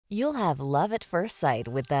You'll have love at first sight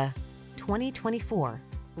with the 2024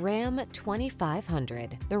 Ram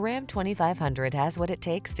 2500. The Ram 2500 has what it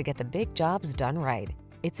takes to get the big jobs done right.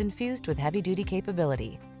 It's infused with heavy-duty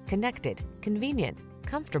capability, connected, convenient,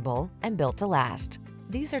 comfortable, and built to last.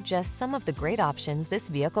 These are just some of the great options this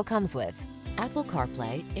vehicle comes with: Apple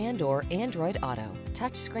CarPlay and/or Android Auto,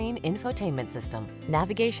 touchscreen infotainment system,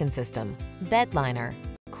 navigation system, bed liner,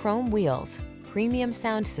 chrome wheels, premium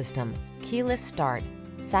sound system, keyless start,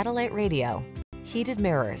 satellite radio, heated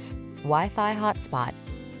mirrors, Wi-Fi hotspot.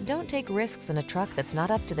 Don't take risks in a truck that's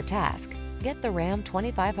not up to the task. Get the Ram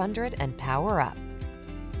 2500 and power up.